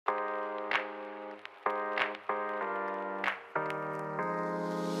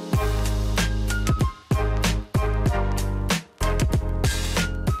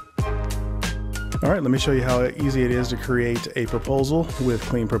right, let me show you how easy it is to create a proposal with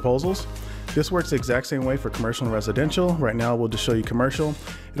Clean Proposals. This works the exact same way for commercial and residential. Right now we'll just show you commercial.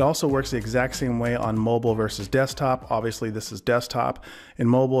 It also works the exact same way on mobile versus desktop. Obviously this is desktop. In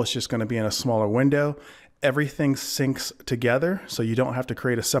mobile it's just going to be in a smaller window. Everything syncs together, so you don't have to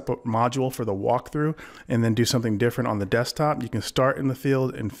create a separate module for the walkthrough and then do something different on the desktop. You can start in the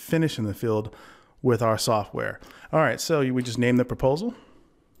field and finish in the field with our software. All right, so we just name the proposal.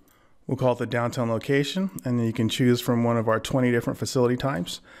 We'll call it the downtown location, and then you can choose from one of our 20 different facility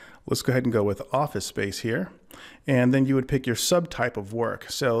types. Let's go ahead and go with office space here. And then you would pick your subtype of work.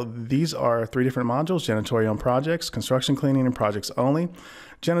 So these are 3 different modules: janitorial and projects, construction cleaning and projects only.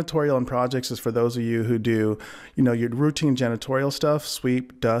 Janitorial and projects is for those of you who do, your routine janitorial stuff: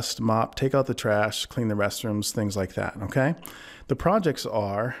 sweep, dust, mop, take out the trash, clean the restrooms, things like that, okay? The projects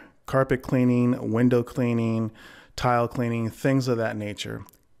are carpet cleaning, window cleaning, tile cleaning, things of that nature.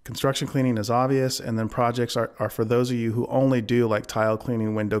 Construction cleaning is obvious, and then projects are for those of you who only do like tile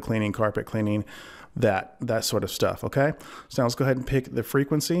cleaning, window cleaning, carpet cleaning, that sort of stuff, okay? So now let's go ahead and pick the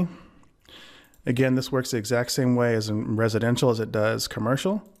frequency. Again, this works the exact same way as in residential as it does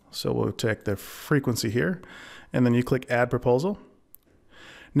commercial. So we'll take the frequency here, and then you click Add Proposal.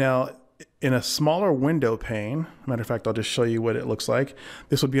 Now, in a smaller window pane, matter of fact, I'll just show you what it looks like.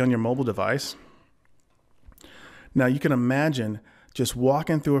 This would be on your mobile device. Now you can imagine just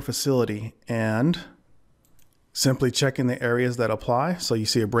walking through a facility and simply checking the areas that apply. So you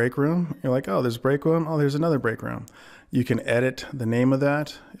see a break room, you're like, oh, there's a break room, oh, there's another break room. You can edit the name of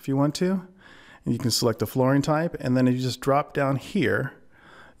that if you want to, and you can select the flooring type, and then if you just drop down here,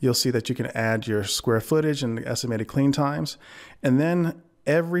 you'll see that you can add your square footage and the estimated clean times, and then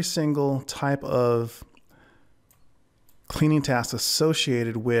every single type of cleaning task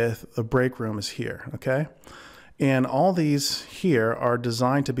associated with a break room is here, okay? And all these here are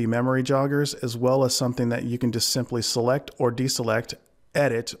designed to be memory joggers, as well as something that you can just simply select or deselect,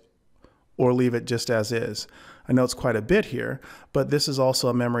 edit, or leave it just as is. I know it's quite a bit here, but this is also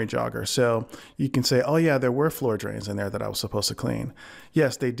a memory jogger. So you can say, oh yeah, there were floor drains in there that I was supposed to clean.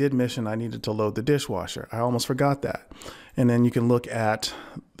 Yes, they did mention I needed to load the dishwasher. I almost forgot that. And then you can look at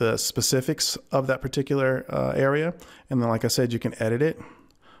the specifics of that particular area. And then, like I said, you can edit it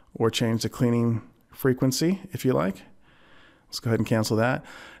or change the cleaning frequency if you like. Let's go ahead and cancel that.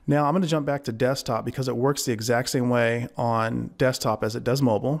 Now I'm going to jump back to desktop because it works the exact same way on desktop as it does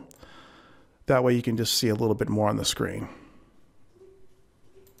mobile. That way you can just see a little bit more on the screen.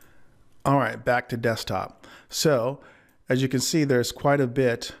 All right, back to desktop. So as you can see, there's quite a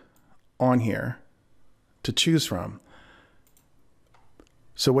bit on here to choose from.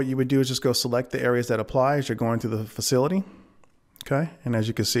 So what you would do is just go select the areas that apply as you're going through the facility. Okay, and as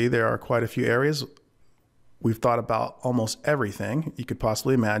you can see, there are quite a few areas. We've thought about almost everything you could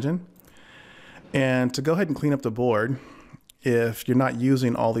possibly imagine. And to go ahead and clean up the board, if you're not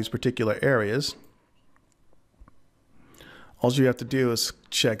using all these particular areas, all you have to do is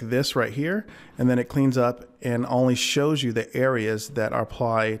check this right here, and then it cleans up and only shows you the areas that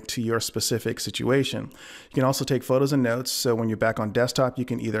apply to your specific situation. You can also take photos and notes, so when you're back on desktop, you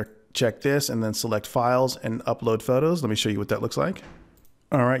can either check this and then select files and upload photos. Let me show you what that looks like.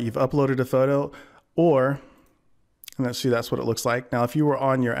 All right, you've uploaded a photo, and let's see, that's what it looks like. Now, if you were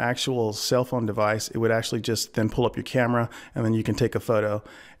on your actual cell phone device, it would actually just then pull up your camera, and then you can take a photo.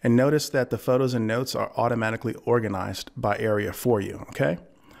 And notice that the photos and notes are automatically organized by area for you, okay?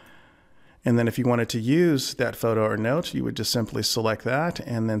 And then if you wanted to use that photo or note, you would just simply select that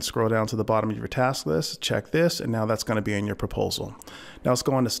and then scroll down to the bottom of your task list, check this, and now that's going to be in your proposal. Now let's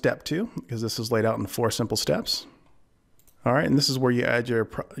go on to step 2, because this is laid out in 4 simple steps. All right, and this is where you add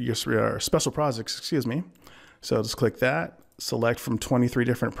your special projects, excuse me. So just click that, select from 23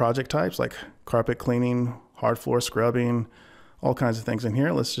 different project types like carpet cleaning, hard floor scrubbing, all kinds of things in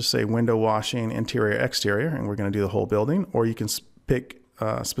here. Let's just say window washing, interior, exterior, and we're going to do the whole building, or you can pick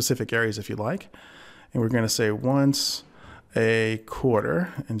specific areas if you like. And we're going to say once a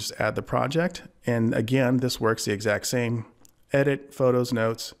quarter and just add the project. And again, this works the exact same. Edit, photos,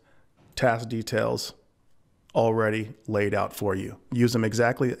 notes, task details, already laid out for you. Use them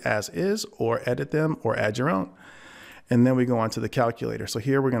exactly as is, or edit them, or add your own. And then we go on to the calculator. So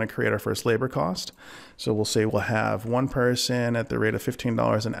here we're going to create our first labor cost. So we'll say we'll have one person at the rate of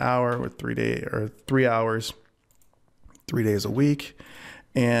 $15 an hour with 3 hours, 3 days a week.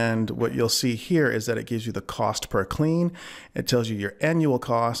 And what you'll see here is that it gives you the cost per clean. It tells you your annual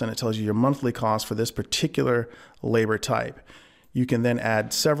cost, and it tells you your monthly cost for this particular labor type. You can then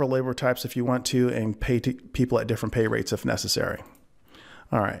add several labor types if you want to, and pay people at different pay rates if necessary.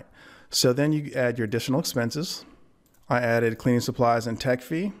 All right, so then you add your additional expenses. I added cleaning supplies and tech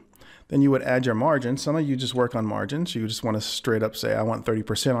fee. Then you would add your margin. Some of you just work on margins. You just want to straight up say, I want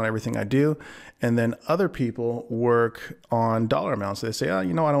 30% on everything I do. And then other people work on dollar amounts. They say, oh,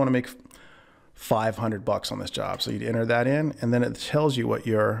 you know, I don't want to make $500 on this job. So you'd enter that in, and then it tells you what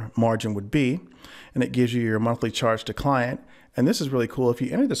your margin would be, and it gives you your monthly charge to client. And this is really cool. If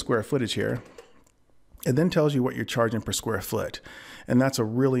you enter the square footage here, it then tells you what you're charging per square foot. And that's a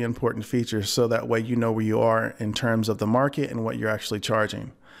really important feature, so that way you know where you are in terms of the market and what you're actually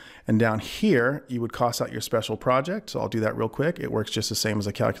charging. And down here, you would cost out your special project. So I'll do that real quick. It works just the same as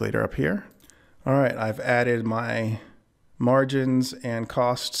a calculator up here. All right, I've added my margins and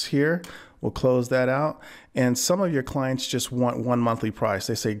costs here. We'll close that out. And some of your clients just want one monthly price.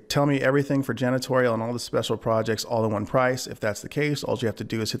 They say, tell me everything for janitorial and all the special projects all in one price. If that's the case, all you have to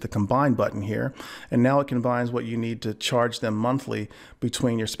do is hit the combine button here. And now it combines what you need to charge them monthly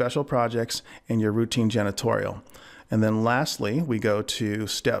between your special projects and your routine janitorial. And then lastly, we go to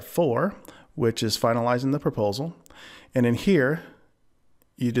step 4, which is finalizing the proposal. And in here,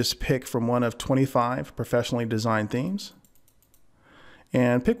 you just pick from one of 25 professionally designed themes.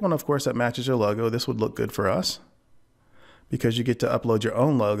 And pick one, of course, that matches your logo. This would look good for us because you get to upload your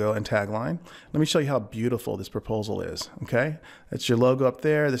own logo and tagline. Let me show you how beautiful this proposal is, okay? That's your logo up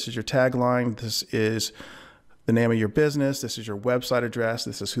there. This is your tagline. This is the name of your business. This is your website address.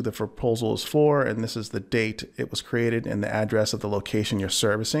 This is who the proposal is for, and this is the date it was created and the address of the location you're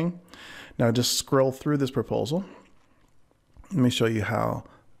servicing. Now just scroll through this proposal. Let me show you how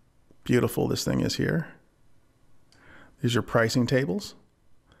beautiful this thing is here. These are your pricing tables.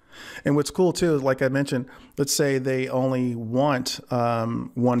 And what's cool too is, like I mentioned, let's say they only want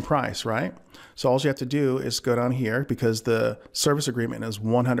one price, right? So all you have to do is go down here, because the service agreement is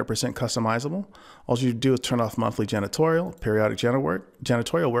 100% customizable. All you do is turn off monthly janitorial, periodic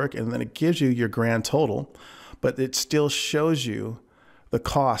janitorial work, and then it gives you your grand total, but it still shows you the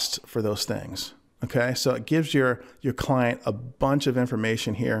cost for those things. Okay, so it gives your client a bunch of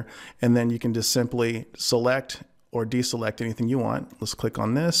information here, and then you can just simply select or deselect anything you want. Let's click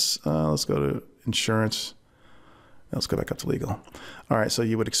on this. Let's go to insurance. Let's go back up to legal. All right, so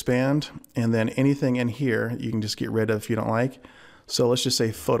you would expand, and then anything in here you can just get rid of if you don't like. So let's just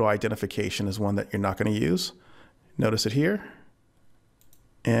say photo identification is one that you're not going to use. Notice it here,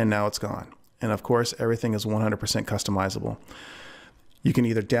 and now it's gone. And of course, everything is 100% customizable. You can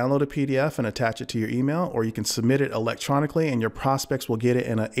either download a PDF and attach it to your email, or you can submit it electronically, and your prospects will get it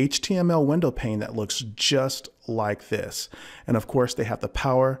in an HTML window pane that looks just like this. And of course, they have the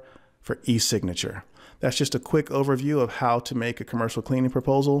power for e-signature. That's just a quick overview of how to make a commercial cleaning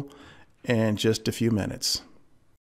proposal in just a few minutes.